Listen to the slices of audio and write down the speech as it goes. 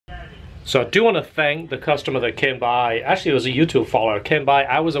So I do want to thank the customer that came by. Actually, it was a YouTube follower. Came by.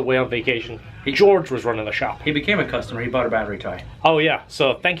 I was away on vacation. George was running the shop. He became a customer. He bought a battery tie. Oh yeah.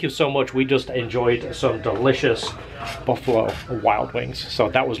 So thank you so much. We just enjoyed some delicious buffalo wild wings. So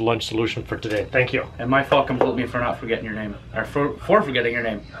that was lunch solution for today. Thank you. And my fault completely for not forgetting your name. Or for forgetting your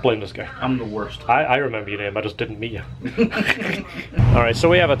name. Blame this guy. I'm the worst. I remember your name. I just didn't meet you. All right. So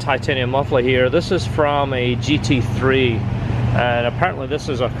we have a titanium muffler here. This is from a GT3. And apparently this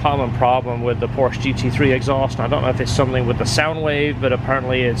is a common problem with the Porsche GT3 exhaust. I don't know if it's something with the sound wave, but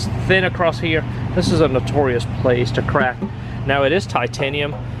apparently it's thin across here. This is a notorious place to crack. Now it is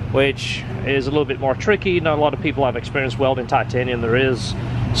titanium, which is a little bit more tricky. Not a lot of people have experience welding titanium. There is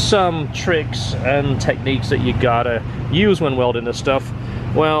some tricks and techniques that you gotta use when welding this stuff.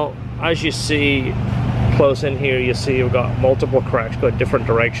 Well, as you see close in here, you see we've got multiple cracks going different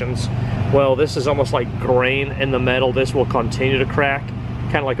directions. Well, this is almost like grain in the metal. This will continue to crack,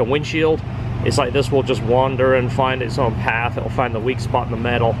 kind of like a windshield. It's like this will just wander and find its own path. It'll find the weak spot in the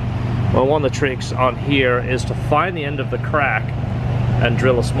metal. Well, one of the tricks on here is to find the end of the crack and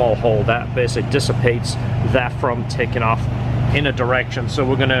drill a small hole. That basically dissipates that from taking off in a direction. So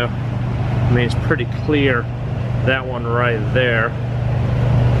we're gonna, I mean, it's pretty clear, that one right there.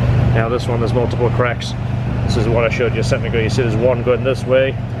 Now this one, there's multiple cracks. This is what I showed you a second ago. You see there's one going this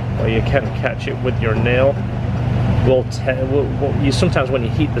way, or you can catch it with your nail. You sometimes when you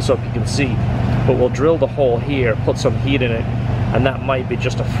heat this up you can see, but we'll drill the hole here, put some heat in it, and that might be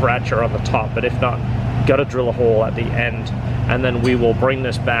just a fracture on the top, but if not, gotta drill a hole at the end, and then we will bring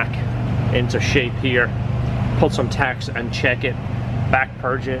this back into shape here, put some tacks and check it, back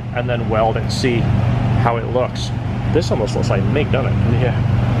purge it, and then weld it and see how it looks. This almost looks like MIG, doesn't it?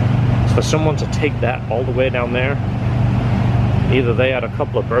 Yeah. For someone to take that all the way down there, either they had a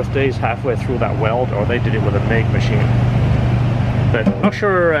couple of birthdays halfway through that weld, or they did it with a MIG machine. But I'm not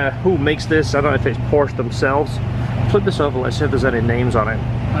sure who makes this. I don't know if it's Porsche themselves. Flip this over, let's see if there's any names on it.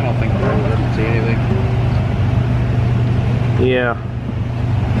 I don't think I didn't see anything. Yeah.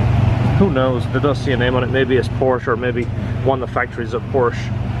 Who knows? There does see a name on it. Maybe it's Porsche, or maybe one of the factories that Porsche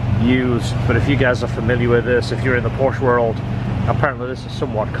use. But if you guys are familiar with this, if you're in the Porsche world, apparently this is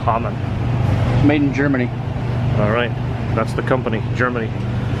somewhat common. Made in Germany. All right. That's the company, Germany,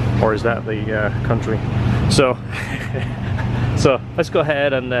 or is that the country? So, so let's go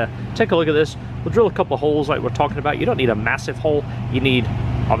ahead and take a look at this. We'll drill a couple of holes like we're talking about. You don't need a massive hole. You need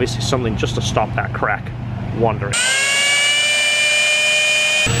obviously something just to stop that crack wandering.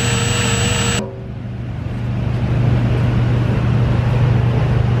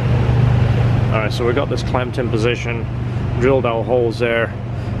 All right, so we got this clamped in position, drilled our holes there.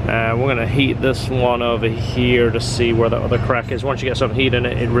 We're going to heat this one over here to see where the other crack is. Once you get some heat in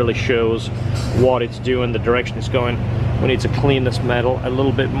it, it really shows what it's doing, the direction it's going. We need to clean this metal a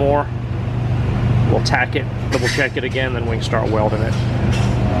little bit more. We'll tack it, double check it again, then we can start welding it.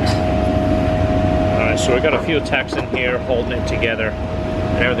 Alright, so we've got a few tacks in here holding it together,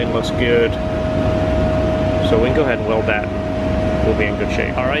 and everything looks good. So we can go ahead and weld that. We'll be in good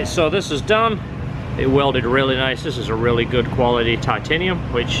shape. Alright, so this is done. It welded really nice. This is a really good quality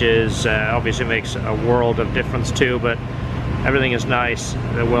titanium, which is obviously makes a world of difference too, but everything is nice.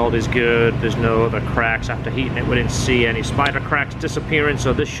 The weld is good. There's no other cracks after heating it. We didn't see any spider cracks disappearing,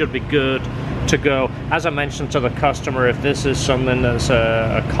 so this should be good to go. As I mentioned to the customer, if this is something that's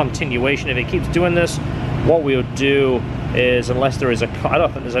a continuation, if it keeps doing this, what we'll do is, unless there is I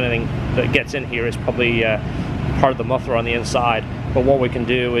don't think there's anything that gets in here, it's probably part of the muffler on the inside, but what we can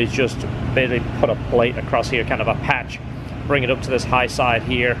do is just basically put a plate across here, kind of a patch, bring it up to this high side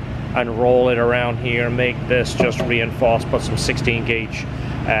here and roll it around here, make this just reinforced, put some 16 gauge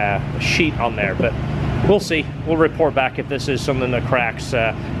sheet on there. But we'll see, we'll report back if this is something that cracks.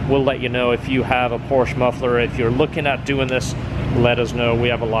 We'll let you know. If you have a Porsche muffler, if you're looking at doing this, let us know. We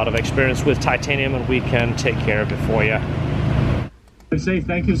have a lot of experience with titanium and we can take care of it for you. Safe,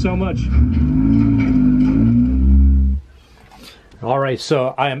 thank you so much. All right,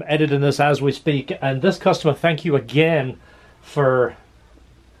 so I am editing this as we speak, and this customer, thank you again for,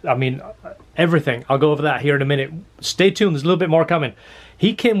 I mean, everything. I'll go over that here in a minute. Stay tuned, there's a little bit more coming.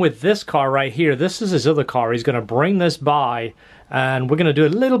 He came with this car right here. This is his other car. He's gonna bring this by, and we're gonna do a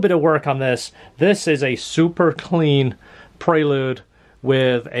little bit of work on this. This is a super clean Prelude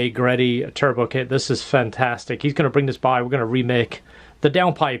with a Greddy turbo kit. This is fantastic. He's gonna bring this by. We're gonna remake the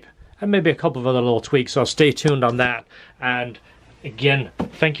downpipe and maybe a couple of other little tweaks, so stay tuned on that. And Again,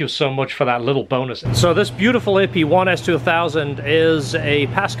 thank you so much for that little bonus. So this beautiful AP1 S2000 is a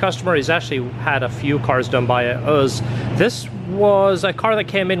past customer. He's actually had a few cars done by us. This was a car that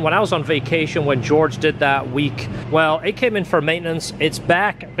came in when I was on vacation when George did that week. Well, it came in for maintenance. It's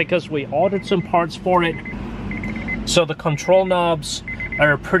back because we ordered some parts for it. So the control knobs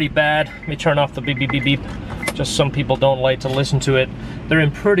are pretty bad. Let me turn off the beep beep beep beep. Just some people don't like to listen to it. They're in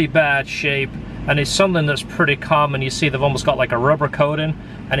pretty bad shape. And it's something that's pretty common. You see they've almost got like a rubber coating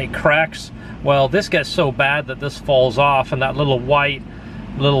and it cracks. Well, this gets so bad that this falls off, and that little white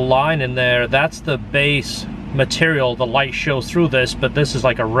little line in there, that's the base material. The light shows through this, but this is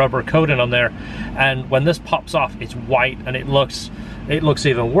like a rubber coating on there. And when this pops off, it's white, and it looks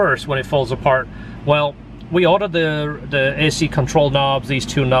even worse when it falls apart. Well, we ordered the AC control knobs, these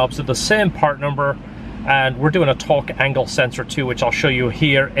two knobs, at the same part number. And we're doing a torque angle sensor too, which I'll show you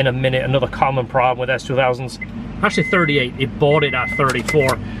here in a minute. Another common problem with S2000s. Actually 38, he bought it at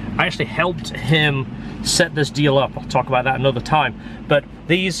 34. I actually helped him set this deal up. I'll talk about that another time. But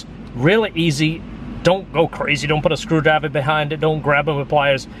these, really easy. Don't go crazy, don't put a screwdriver behind it, don't grab them with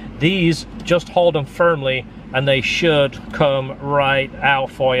pliers. These, just hold them firmly and they should come right out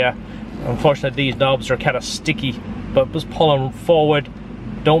for you. Unfortunately, these knobs are kind of sticky, but just pull them forward,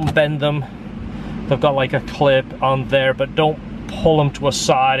 don't bend them. They've got like a clip on there, but don't pull them to a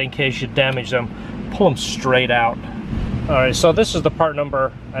side in case you damage them. Pull them straight out. Alright, so this is the part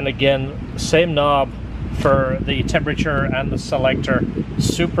number, and again, same knob for the temperature and the selector.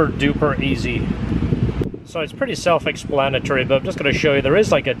 Super duper easy. So it's pretty self-explanatory, but I'm just going to show you there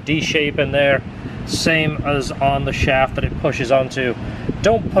is like a D shape in there, same as on the shaft that it pushes onto.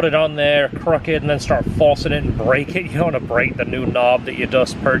 Don't put it on there crooked and then start forcing it and break it. You don't want to break the new knob that you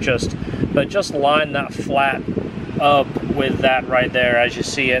just purchased, but just line that flat up with that right there as you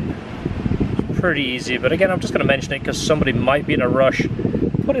see it. Pretty easy, but again, I'm just going to mention it because somebody might be in a rush.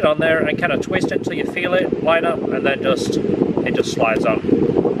 Put it on there and kind of twist it until you feel it line up, and then it just slides on.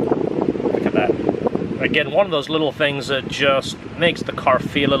 Look at that. Again, one of those little things that just makes the car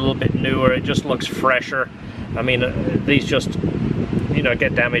feel a little bit newer. It just looks fresher. I mean, these just, you know,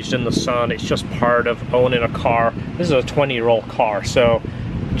 get damaged in the sun. It's just part of owning a car. This is a 20-year-old car, so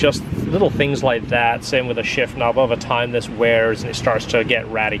just little things like that. Same with the shift knob. Over time this wears and it starts to get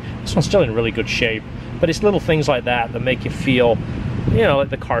ratty. This one's still in really good shape, but it's little things like that that make you feel, you know, like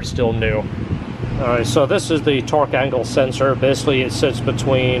the car's still new. Alright, so this is the torque angle sensor. Basically it sits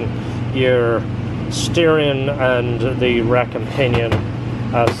between your steering and the rack and pinion,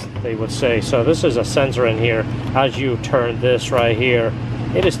 as they would say. So this is a sensor in here. As you turn this right here,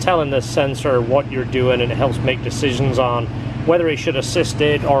 it is telling this sensor what you're doing, and it helps make decisions on whether it should assist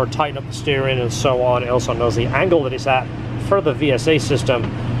it or tighten up the steering and so on. It also knows the angle that it's at for the VSA system.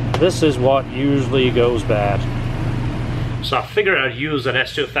 This is what usually goes bad. So I figured I'd use an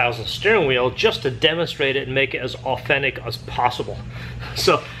S2000 steering wheel just to demonstrate it and make it as authentic as possible.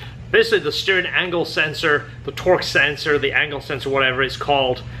 So basically the steering angle sensor, the torque sensor, the angle sensor, whatever it's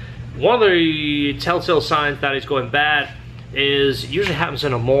called, one of the telltale signs that it's going bad is usually happens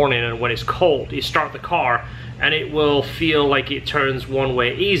in the morning, and when it's cold, you start the car and it will feel like it turns one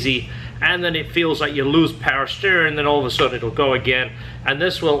way easy, and then it feels like you lose power steering, and then all of a sudden it'll go again. And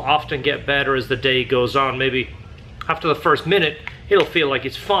this will often get better as the day goes on. Maybe after the first minute it'll feel like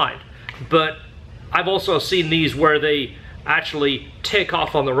it's fine, but I've also seen these where they actually take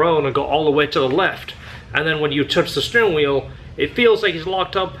off on their own and go all the way to the left, and then when you touch the steering wheel it feels like it's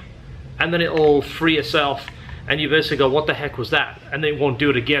locked up, and then it'll free itself, and you basically go, what the heck was that? And they won't do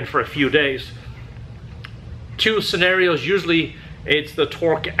it again for a few days. Two scenarios. Usually it's the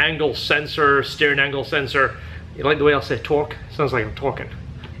torque angle sensor, steering angle sensor. You like the way I say torque? Sounds like I'm talking.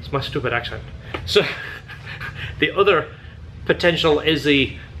 It's my stupid accent. So the other potential is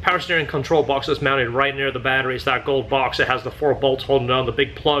the power steering control box that's mounted right near the battery. It's that gold box. It has the 4 bolts holding on, the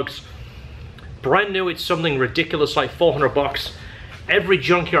big plugs. Brand new, it's something ridiculous like 400 bucks. Every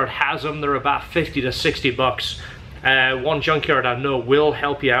junkyard has them. They're about 50 to 60 bucks. One junkyard I know will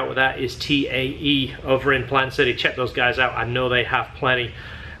help you out with that is TAE over in Plant City. Check those guys out. I know they have plenty.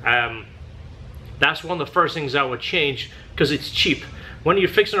 That's one of the first things I would change because it's cheap. When you're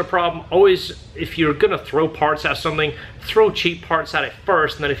fixing a problem, always, if you're gonna throw parts at something, throw cheap parts at it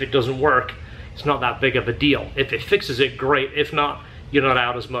first, and then if it doesn't work, it's not that big of a deal. If it fixes it, great. If not, you're not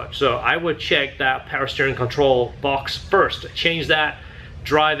out as much. So I would check that power steering control box first. Change that,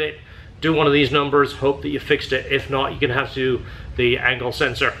 drive it, do one of these numbers, hope that you fixed it. If not, you're gonna have to do the angle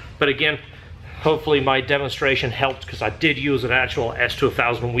sensor. But again, hopefully my demonstration helped, because I did use an actual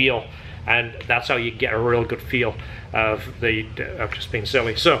S2000 wheel, and that's how you get a real good feel of just being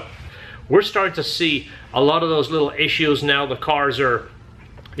silly. So we're starting to see a lot of those little issues now. The cars are,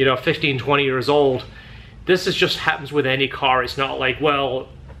 you know, 15, 20 years old. This is just happens with any car. It's not like, well,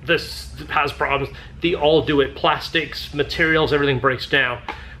 this has problems. They all do it. Plastics, materials, everything breaks down.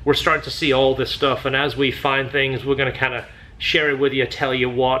 We're starting to see all this stuff, and as we find things, we're going to kind of share it with you, tell you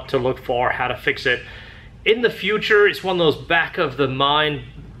what to look for, how to fix it. In the future, it's one of those back of the mind,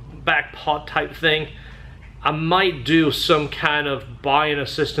 back pot type thing. I might do some kind of buying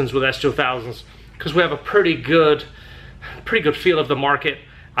assistance with S2000s because we have a pretty good feel of the market.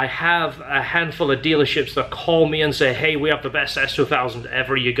 I have a handful of dealerships that call me and say, hey, we have the best S2000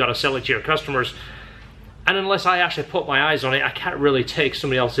 ever, you got to sell it to your customers. And unless I actually put my eyes on it, I can't really take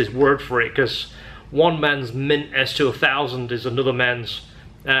somebody else's word for it, because one man's mint S2000 is another man's,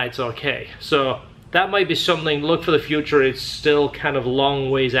 it's okay. So that might be something, look for the future. It's still kind of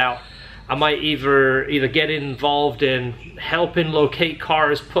long ways out. I might either get involved in helping locate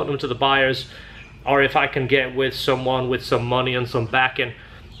cars, putting them to the buyers, or if I can get with someone with some money and some backing,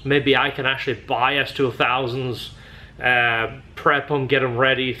 maybe I can actually buy S2000s, prep them, get them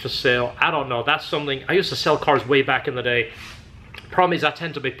ready for sale. I don't know. That's something. I used to sell cars way back in the day. Problem is, I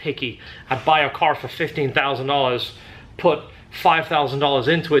tend to be picky. I'd buy a car for $15,000, put $5,000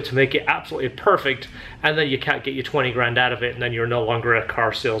 into it to make it absolutely perfect, and then you can't get you 20 grand out of it, and then you're no longer a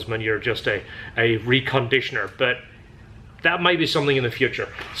car salesman. You're just a reconditioner. But that might be something in the future.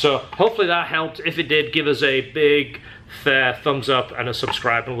 So hopefully that helped. If it did, give us a big thumbs up and a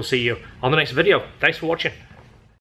subscribe, and we'll see you on the next video. Thanks for watching.